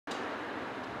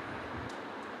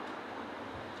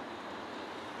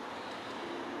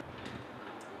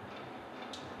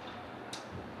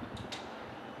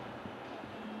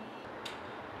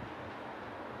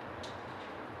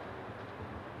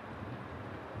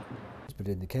but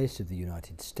in the case of the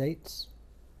United States,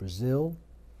 Brazil,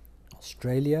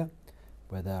 Australia,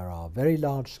 where there are very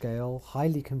large-scale,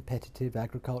 highly competitive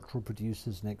agricultural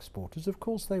producers and exporters, of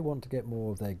course they want to get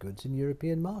more of their goods in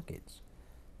European markets.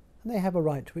 And they have a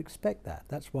right to expect that.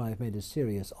 That's why I've made a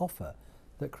serious offer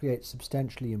that creates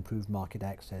substantially improved market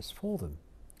access for them.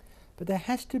 But there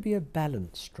has to be a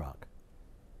balance struck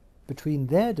between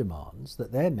their demands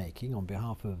that they're making on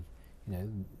behalf of,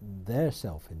 their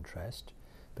self-interest,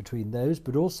 between those,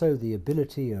 but also the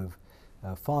ability of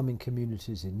farming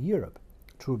communities in Europe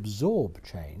to absorb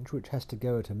change, which has to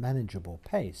go at a manageable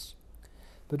pace,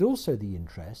 but also the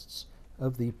interests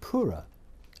of the poorer,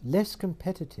 less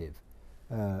competitive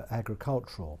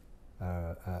agricultural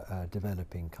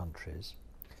developing countries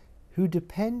who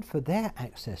depend for their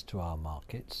access to our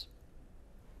markets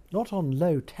not on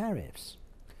low tariffs,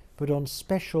 but on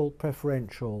special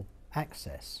preferential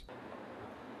access.